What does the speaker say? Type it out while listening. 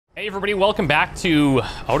Hey everybody, welcome back to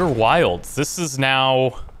Outer Wilds. This is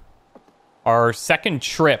now our second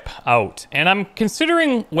trip out, and I'm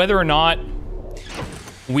considering whether or not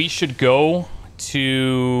we should go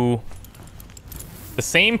to the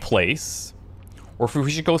same place or if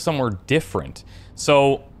we should go somewhere different.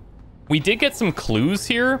 So we did get some clues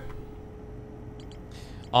here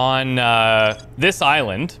on this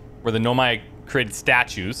island where the Nomai created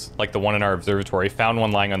statues, like the one in our observatory. Found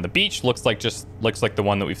one lying on the beach. Looks like the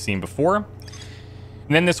one that we've seen before. And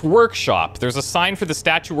then this workshop. There's a sign for the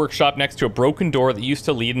statue workshop next to a broken door that used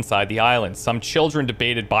to lead inside the island. Some children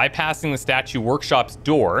debated bypassing the statue workshop's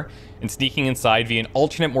door and sneaking inside via an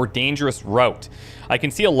alternate, more dangerous route. I can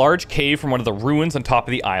see a large cave from one of the ruins on top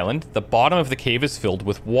of the island. The bottom of the cave is filled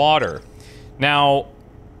with water. Now,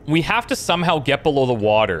 we have to somehow get below the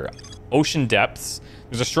water. Ocean depths.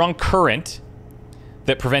 There's a strong current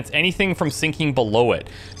that prevents anything from sinking below it.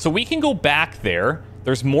 So we can go back there.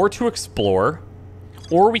 There's more to explore.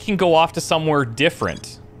 Or we can go off to somewhere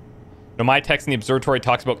different. Now, my text in the observatory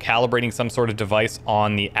talks about calibrating some sort of device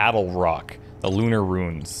on the Adel Rock, the lunar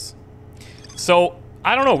runes. So,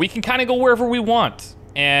 I don't know. We can kind of go wherever we want.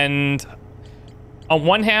 And on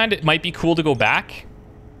one hand, it might be cool to go back.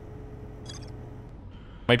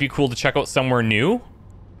 Might be cool to check out somewhere new.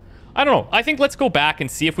 I don't know. I think let's go back and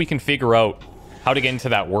see if we can figure out how to get into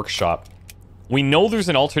that workshop. We know there's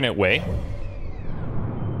an alternate way.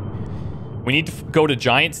 We need to go to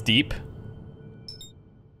Giant's Deep.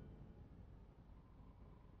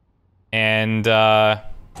 And,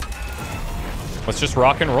 let's just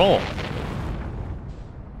rock and roll.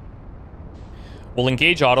 We'll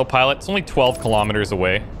engage autopilot. It's only 12 kilometers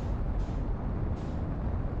away.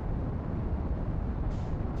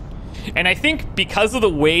 And I think because of the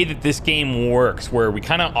way that this game works, where we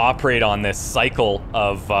kind of operate on this cycle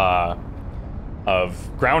of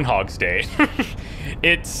Groundhog's Day,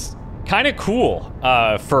 it's kind of cool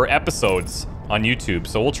for episodes on YouTube.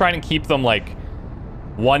 So we'll try and keep them like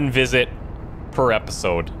one visit per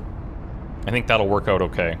episode. I think that'll work out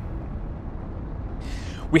okay.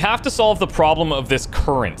 We have to solve the problem of this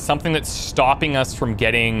current, something that's stopping us from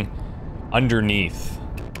getting underneath.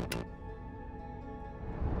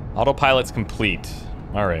 Autopilot's complete.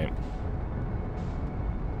 All right.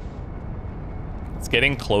 It's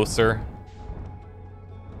getting closer.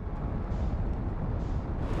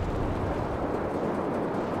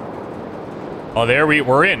 Oh,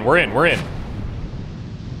 we're in.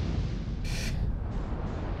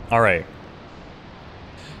 All right.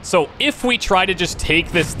 So if we try to just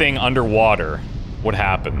take this thing underwater, what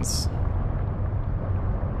happens?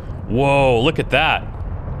 Whoa, look at that.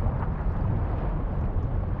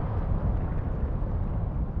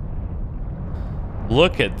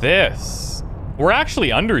 Look at this. We're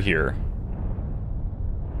actually under here.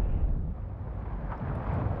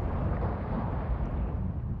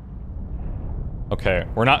 Okay,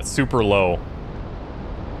 we're not super low.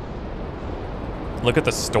 Look at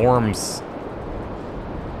the storms.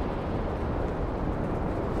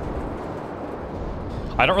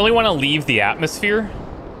 I don't really want to leave the atmosphere.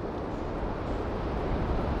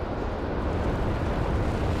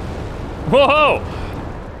 Whoa!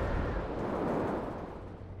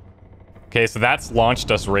 Okay, so that's launched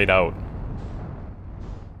us right out.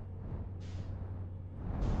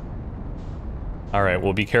 All right,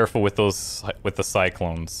 we'll be careful with those, with the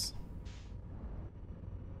cyclones.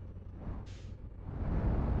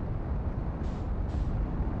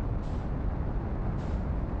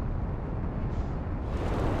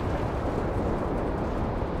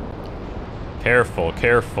 Careful,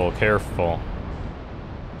 careful, careful.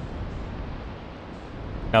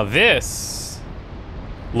 Now this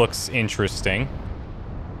looks interesting.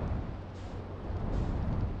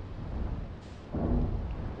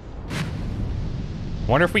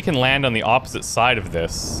 Wonder if we can land on the opposite side of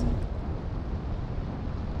this.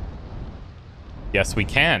 Yes, we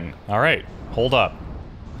can. All right, hold up.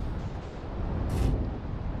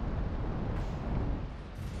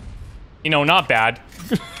 You know, not bad.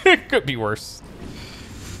 It could be worse.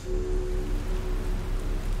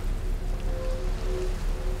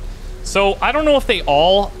 So, I don't know if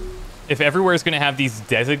if everywhere is going to have these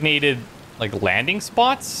designated, like, landing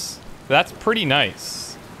spots. That's pretty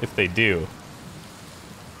nice, if they do.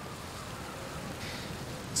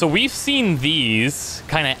 So, we've seen these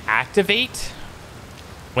kind of activate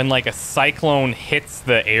when, like, a cyclone hits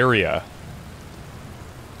the area.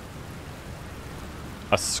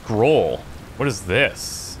 A scroll. What is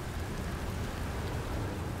this?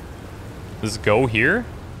 Does it go here?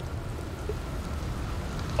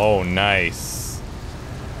 Oh, nice.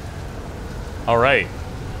 All right.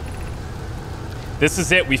 This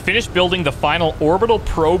is it. We finished building the final orbital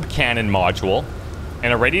probe cannon module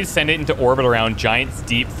and are ready to send it into orbit around Giant's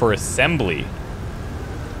Deep for assembly.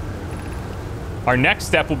 Our next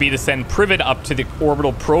step will be to send Privet up to the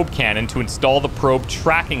orbital probe cannon to install the probe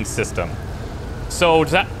tracking system. So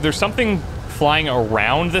there's something flying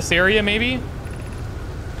around this area, maybe?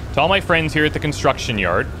 To all my friends here at the construction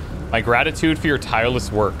yard, my gratitude for your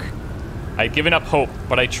tireless work. I'd given up hope,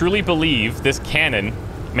 but I truly believe this cannon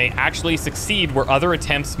may actually succeed where other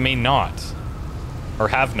attempts may not. Or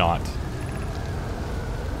have not.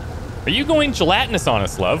 Are you going gelatinous on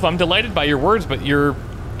us, love? I'm delighted by your words, but you're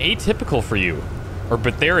atypical for you.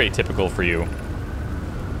 But they're atypical for you.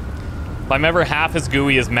 If I'm ever half as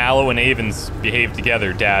gooey as Mallow and Avens behave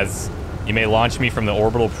together, Daz, you may launch me from the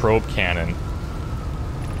orbital probe cannon.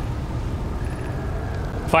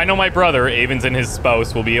 If I know my brother, Avens and his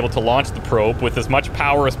spouse will be able to launch the probe with as much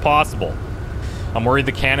power as possible. I'm worried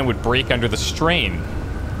the cannon would break under the strain.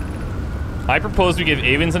 I propose we give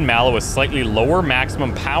Avens and Mallow a slightly lower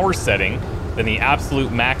maximum power setting than the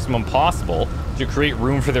absolute maximum possible to create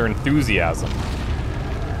room for their enthusiasm.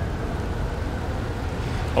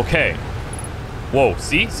 Okay. Whoa,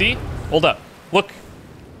 see? See? Hold up. Look.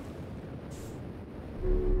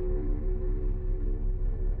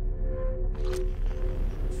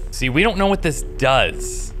 See, we don't know what this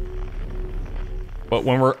does. But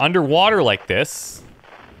when we're underwater like this...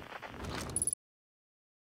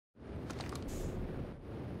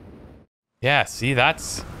 Yeah, see,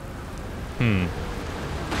 that's...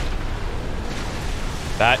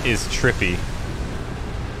 That is trippy.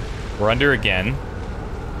 We're under again.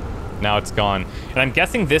 Now it's gone. And I'm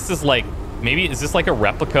guessing this is like... Maybe, is this like a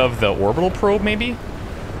replica of the orbital probe, maybe?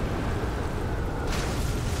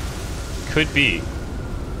 Could be.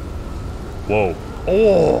 Whoa.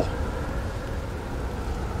 Oh!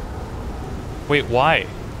 Wait, why?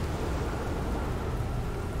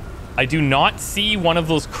 I do not see one of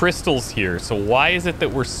those crystals here, so why is it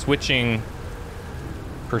that we're switching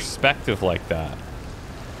perspective like that?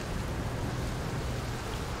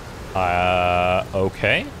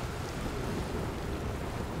 Okay.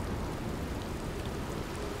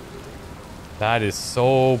 That is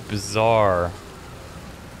so bizarre.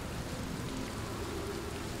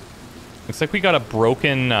 Looks like we got a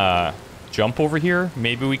broken jump over here.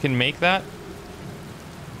 Maybe we can make that.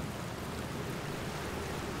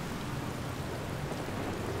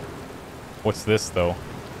 What's this, though?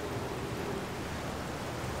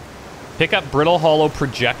 Pick up brittle hollow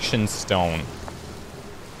projection stone.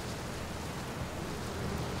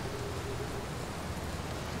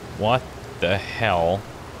 What the hell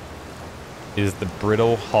is the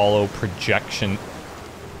brittle hollow projection?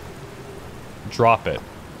 Drop it.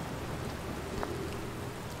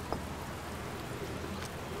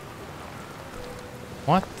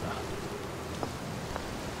 What the?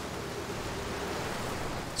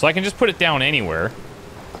 So I can just put it down anywhere.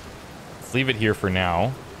 Let's leave it here for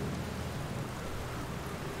now.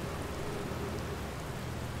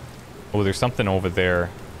 Oh, there's something over there.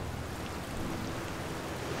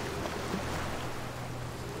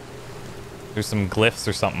 There's some glyphs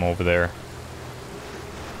or something over there.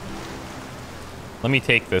 Let me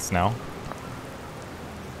take this now.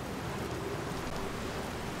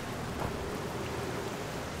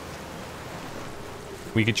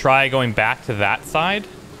 We could try going back to that side.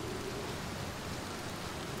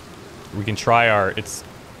 We can try our... It's...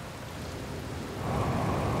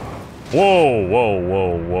 Whoa, whoa,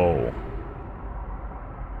 whoa, whoa.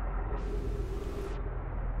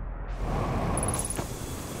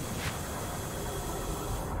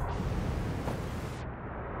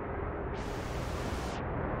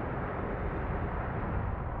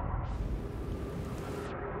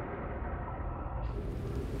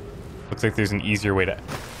 Looks like there's an easier way to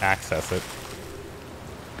access it.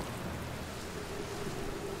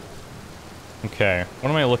 Okay, what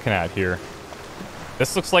am I looking at here?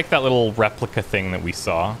 This looks like that little replica thing that we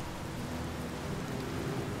saw.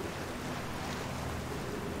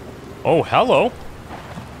 Oh, hello.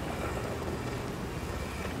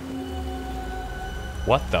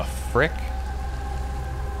 What the frick?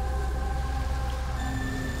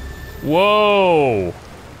 Whoa!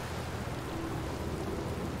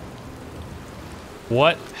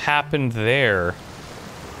 What happened there?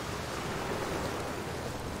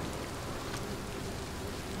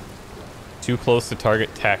 Too close to target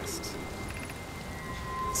text.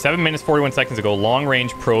 7 minutes, 41 seconds ago,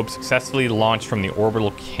 long-range probe successfully launched from the orbital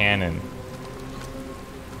cannon.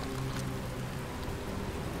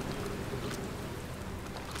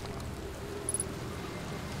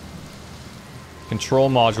 Control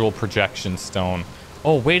module projection stone.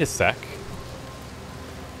 Oh, wait a sec.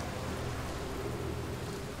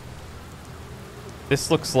 This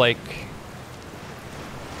looks like...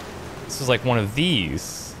 This is like one of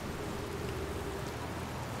these.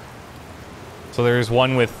 So there's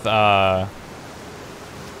one with,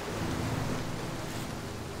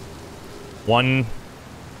 one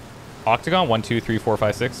octagon? 1, 2, 3, 4,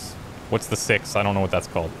 5, 6. What's the 6? I don't know what that's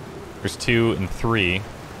called. There's 2 and 3.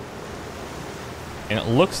 And it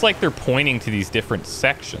looks like they're pointing to these different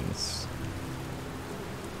sections.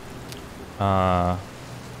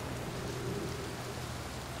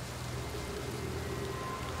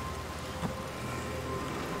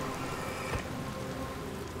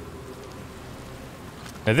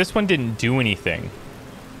 Now this one didn't do anything.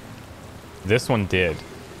 This one did.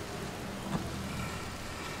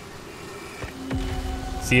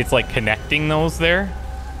 See, it's like connecting those there.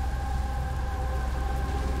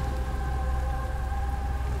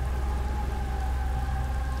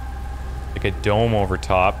 Like a dome over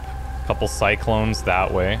top. A couple cyclones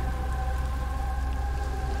that way.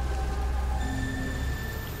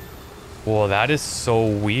 Whoa, that is so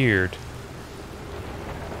weird.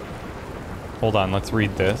 Hold on, let's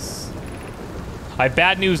read this. I have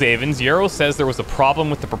bad news, Avens. Yarrow says there was a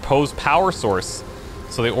problem with the proposed power source,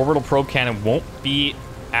 so the orbital probe cannon won't be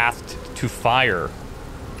asked to fire.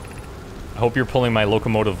 I hope you're pulling my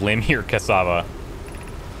locomotive limb here, Cassava.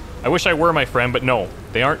 I wish I were, my friend, but no.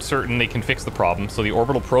 They aren't certain they can fix the problem, so the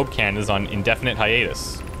orbital probe cannon is on indefinite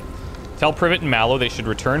hiatus. Tell Privet and Mallow they should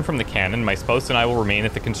return from the cannon. My spouse and I will remain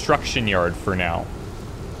at the construction yard for now.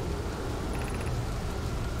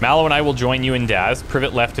 Mallow and I will join you and Daz.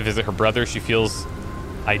 Privet left to visit her brother. She feels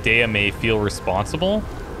Idea may feel responsible.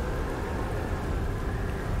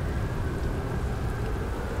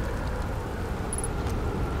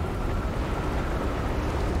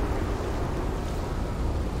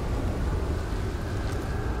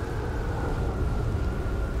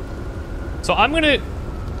 So I'm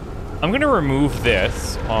gonna remove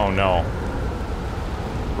this. Oh no.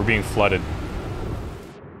 We're being flooded.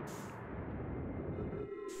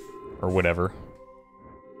 Or whatever.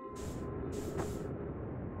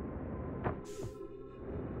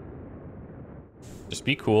 Just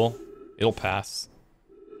be cool. It'll pass.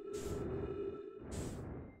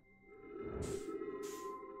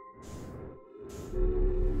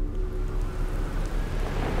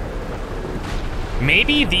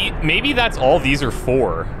 Maybe that's all these are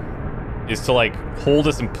for, is to like hold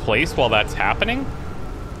us in place while that's happening.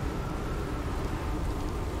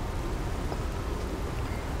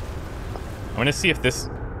 I'm gonna see if this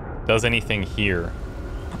does anything here.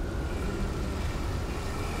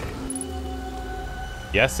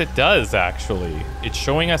 Yes, it does actually. It's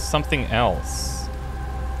showing us something else.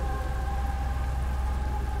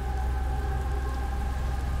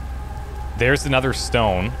 There's another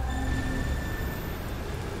stone.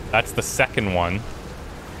 That's the second one.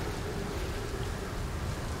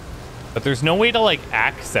 But there's no way to, like,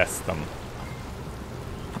 access them.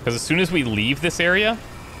 Because as soon as we leave this area...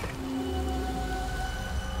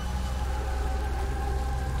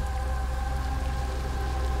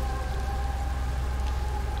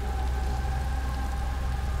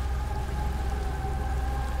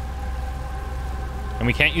 And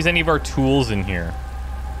we can't use any of our tools in here.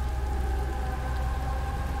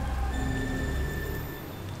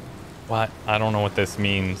 What? I don't know what this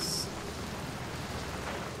means.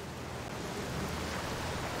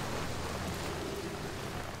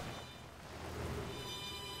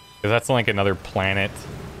 Because that's like another planet.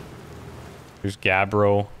 There's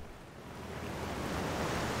Gabbro.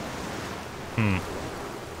 Hmm.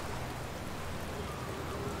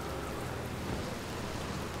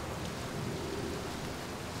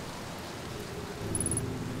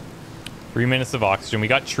 Three minutes of oxygen. We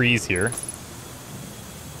got trees here.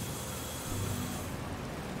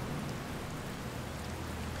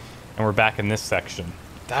 And we're back in this section.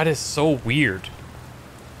 That is so weird.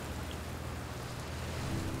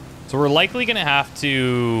 So we're likely going to have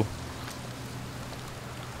to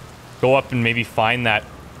go up and maybe find that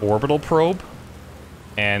orbital probe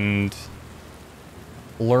and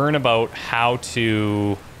learn about how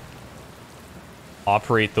to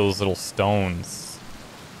operate those little stones.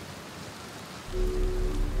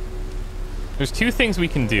 There's two things we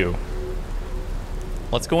can do.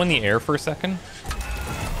 Let's go in the air for a second.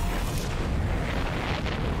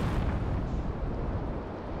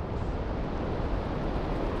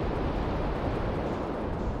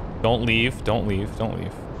 Don't leave, don't leave, don't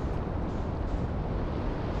leave.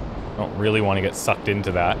 Don't really want to get sucked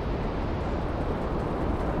into that.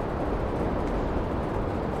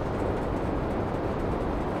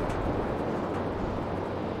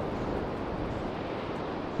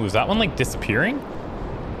 Ooh, is that one like disappearing?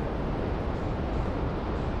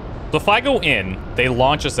 So if I go in, they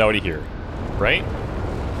launch us out of here, right?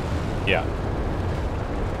 Yeah.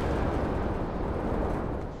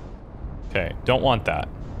 Okay, don't want that.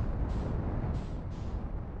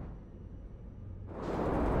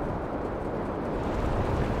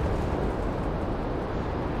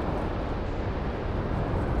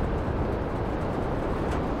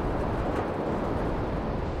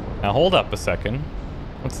 Now hold up a second.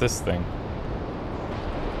 What's this thing?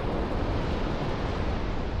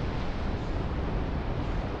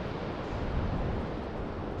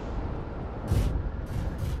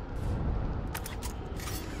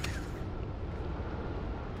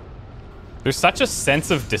 There's such a sense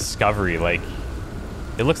of discovery, like,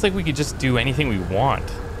 it looks like we could just do anything we want.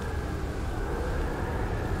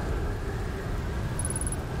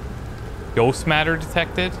 Ghost matter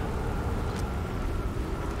detected?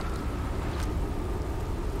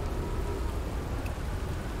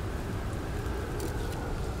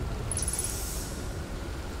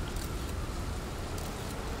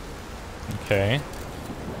 Okay.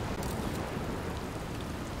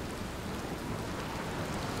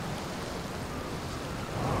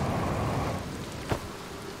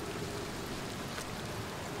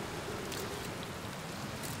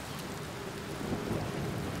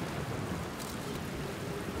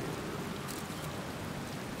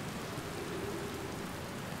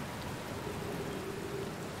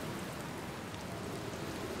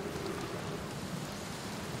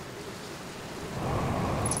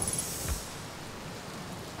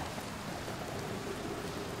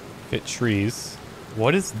 Hit trees.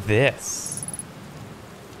 What is this?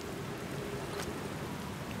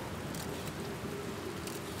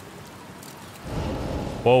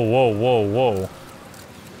 Whoa, whoa, whoa, whoa.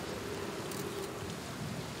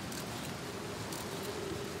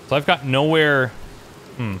 So I've got nowhere...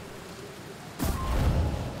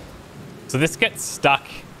 So this gets stuck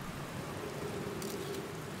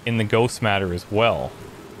in the ghost matter as well.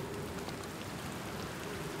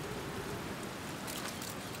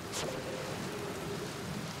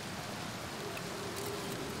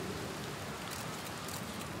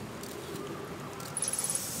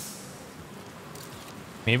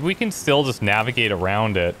 Maybe we can still just navigate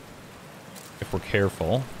around it if we're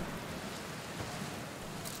careful.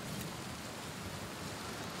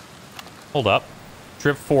 Hold up.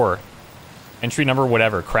 Trip 4. Entry number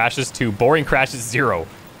whatever. Crashes 2. Boring crashes 0.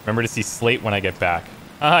 Remember to see Slate when I get back.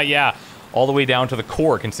 Yeah. All the way down to the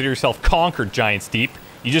core. Consider yourself conquered, Giant Steep.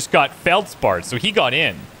 You just got feldsparred, so he got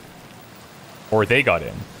in. Or they got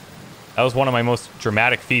in. That was one of my most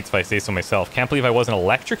dramatic feats, if I say so myself. Can't believe I wasn't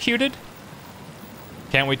electrocuted.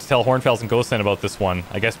 Can't wait to tell Hornfels and Ghostland about this one.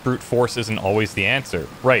 I guess brute force isn't always the answer.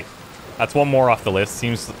 Right. That's one more off the list.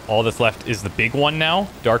 Seems all that's left is the big one now.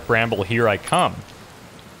 Dark Bramble, here I come.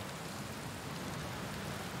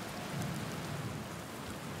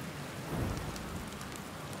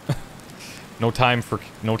 No time for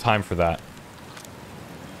that.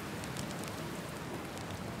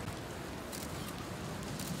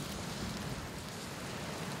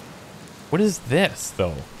 What is this,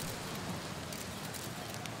 though?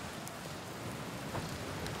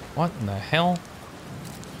 What in the hell?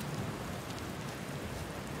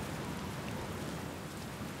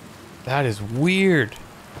 That is weird.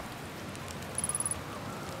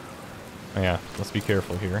 Oh yeah, let's be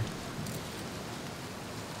careful here.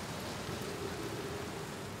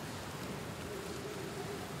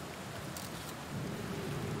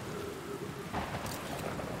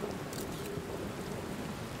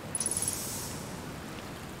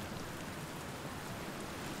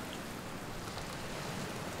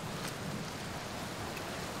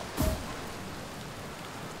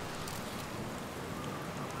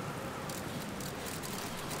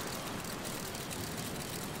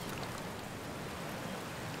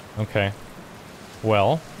 Okay.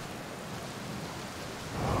 Well.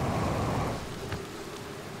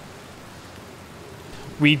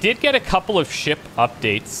 We did get a couple of ship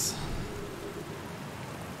updates.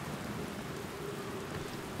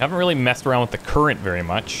 Haven't really messed around with the current very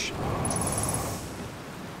much.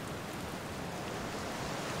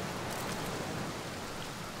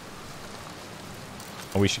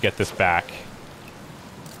 Oh, we should get this back.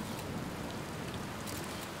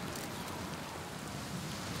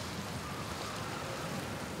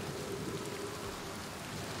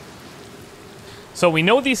 So we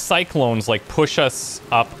know these cyclones like push us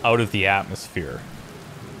up out of the atmosphere.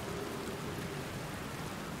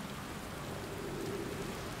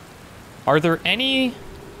 Are there any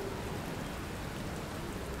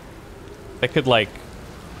that could like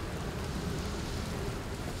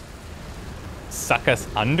suck us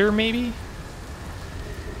under maybe?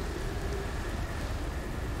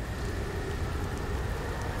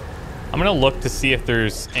 I'm gonna look to see if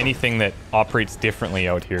there's anything that operates differently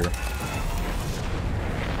out here.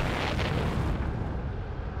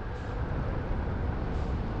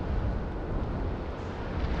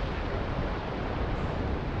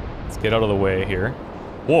 Let's get out of the way here.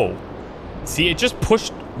 Whoa. See, it just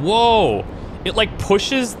pushed... Whoa! It, like,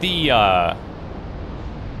 pushes the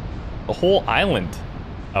whole island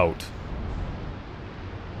out.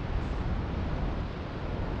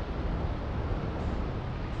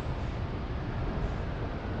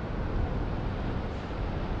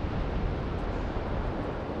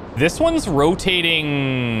 This one's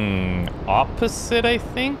rotating opposite, I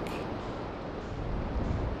think.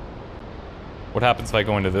 What happens if I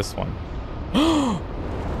go into this one?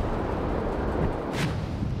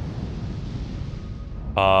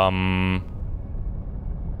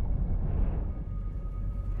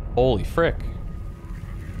 Holy frick.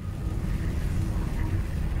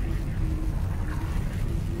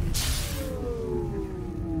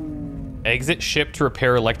 Exit ship to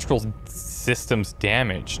repair electrical systems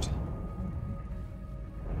damaged.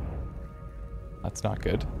 That's not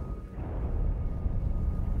good.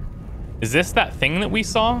 Is this that thing that we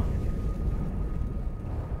saw?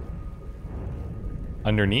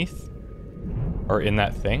 Underneath? Or in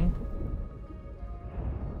that thing?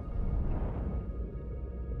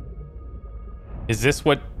 Is this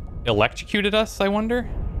what electrocuted us, I wonder?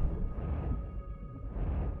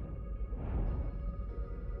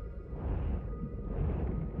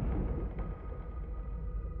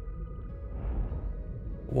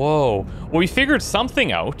 Whoa. Well, we figured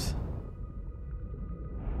something out.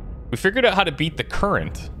 We figured out how to beat the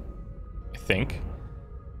current, I think.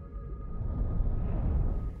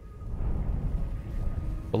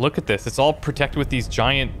 But look at this. It's all protected with these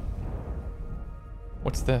giant...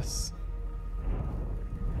 What's this?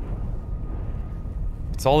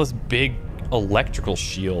 It's all this big electrical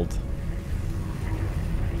shield.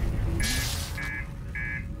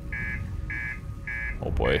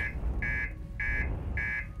 Oh boy.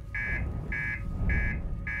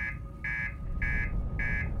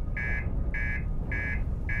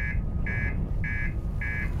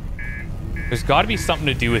 There's got to be something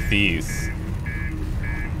to do with these.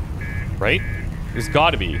 Right? There's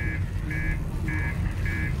got to be.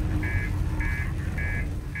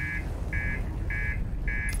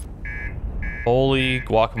 Holy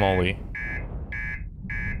guacamole.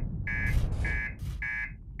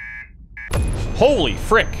 Holy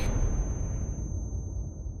frick.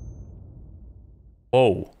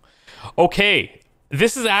 Whoa. Okay.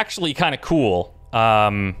 This is actually kind of cool.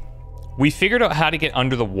 We figured out how to get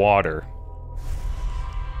under the water.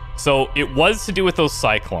 So it was to do with those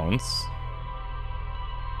cyclones.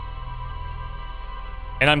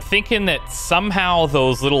 And I'm thinking that somehow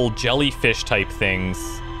those little jellyfish type things,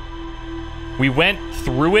 we went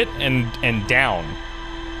through it and down.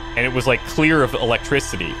 And it was like clear of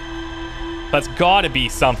electricity. That's gotta be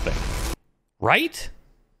something. Right?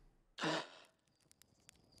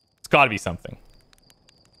 It's gotta be something.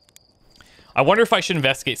 I wonder if I should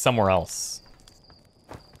investigate somewhere else.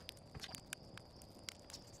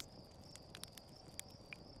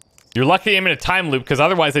 You're lucky I'm in a time loop, because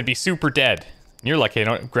otherwise I'd be super dead. You're lucky I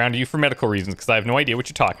don't ground you for medical reasons, because I have no idea what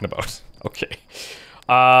you're talking about. Okay.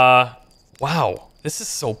 Wow. This is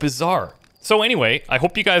so bizarre. So anyway, I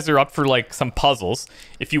hope you guys are up for, like, some puzzles.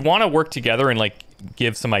 If you want to work together and, like,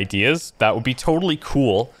 give some ideas, that would be totally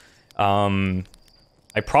cool. I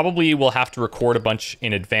probably will have to record a bunch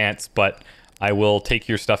in advance, but I will take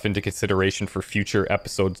your stuff into consideration for future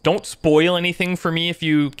episodes. Don't spoil anything for me if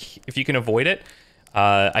you can avoid it.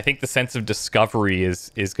 I think the sense of discovery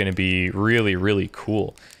is going to be really, really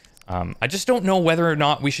cool. I just don't know whether or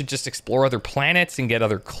not we should just explore other planets and get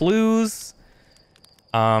other clues.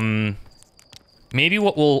 Maybe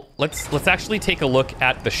what we'll... Let's actually take a look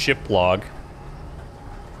at the ship log.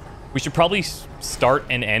 We should probably start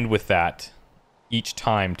and end with that each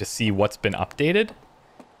time to see what's been updated.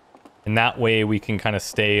 And that way we can kind of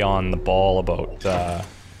stay on the ball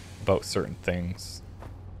about certain things.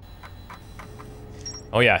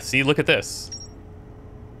 Oh yeah, see, look at this.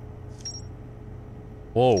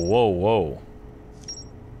 Whoa, whoa, whoa.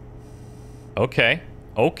 Okay,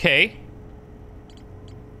 okay.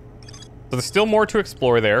 So there's still more to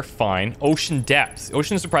explore there, fine. Ocean depths.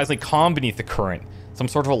 Ocean is surprisingly calm beneath the current. Some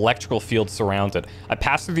sort of electrical field surrounds it. I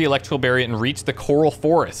passed through the electrical barrier and reached the coral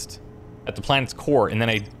forest at the planet's core, and then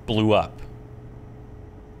I blew up.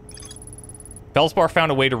 Feldspar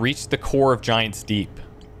found a way to reach the core of Giant's Deep.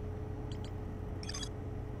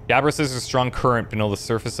 Gabbro says there's a strong current below the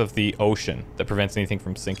surface of the ocean that prevents anything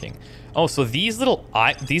from sinking. Oh, so these little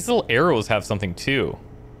arrows have something too.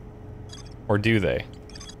 Or do they?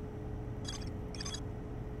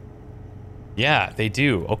 Yeah, they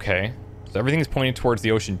do. Okay. So everything's pointing towards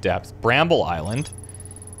the ocean depths. Bramble Island.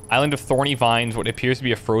 Island of thorny vines, what appears to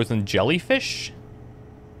be a frozen jellyfish.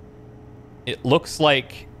 It looks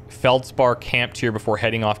like Feldspar camped here before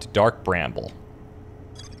heading off to Dark Bramble.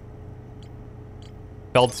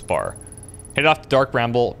 Feldspar. Headed off to Dark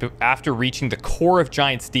Bramble after reaching the core of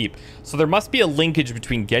Giant's Deep. So there must be a linkage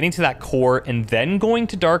between getting to that core and then going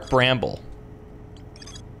to Dark Bramble.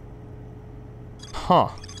 Huh.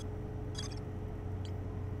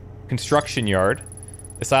 Construction yard.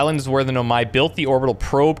 This island is where the Nomai built the orbital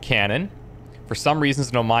probe cannon. For some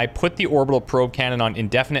reasons, Nomai put the orbital probe cannon on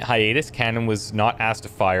indefinite hiatus. Cannon was not asked to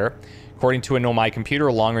fire. According to a Nomai computer,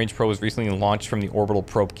 a long-range probe was recently launched from the orbital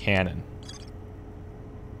probe cannon.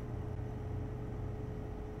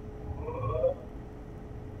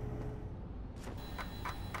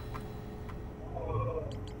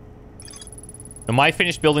 Nomai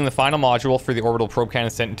finished building the final module for the orbital probe cannon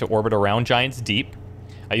sent into orbit around Giant's Deep.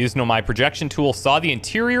 I used Nomai projection tool, saw the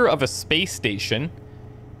interior of a space station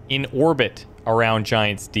in orbit around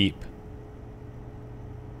Giant's Deep.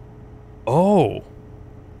 Oh.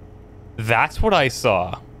 That's what I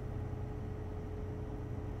saw.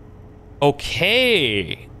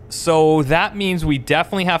 Okay. So that means we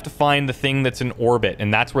definitely have to find the thing that's in orbit,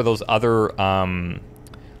 and that's where those other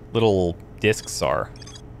little discs are.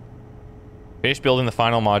 Finish building the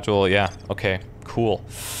final module. Yeah, okay, cool.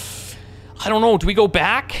 I don't know, do we go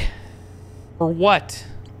back? Or what?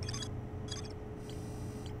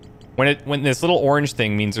 When this little orange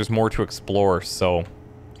thing means there's more to explore, so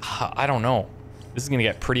I don't know. This is gonna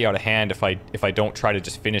get pretty out of hand if I don't try to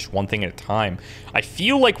just finish one thing at a time. I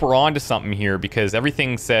feel like we're on to something here because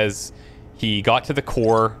everything says he got to the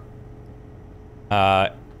core.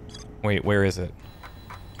 Wait, where is it?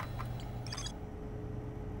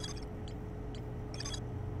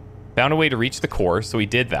 Found a way to reach the core, so he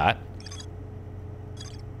did that.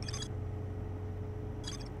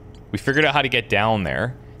 We figured out how to get down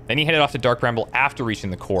there. Then he headed off to Dark Bramble after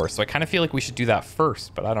reaching the core, so I kind of feel like we should do that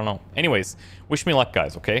first, but I don't know. Anyways, wish me luck,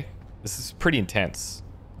 guys, okay? This is pretty intense.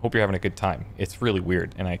 Hope you're having a good time. It's really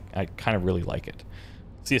weird, and I kind of really like it.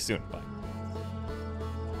 See you soon. Bye.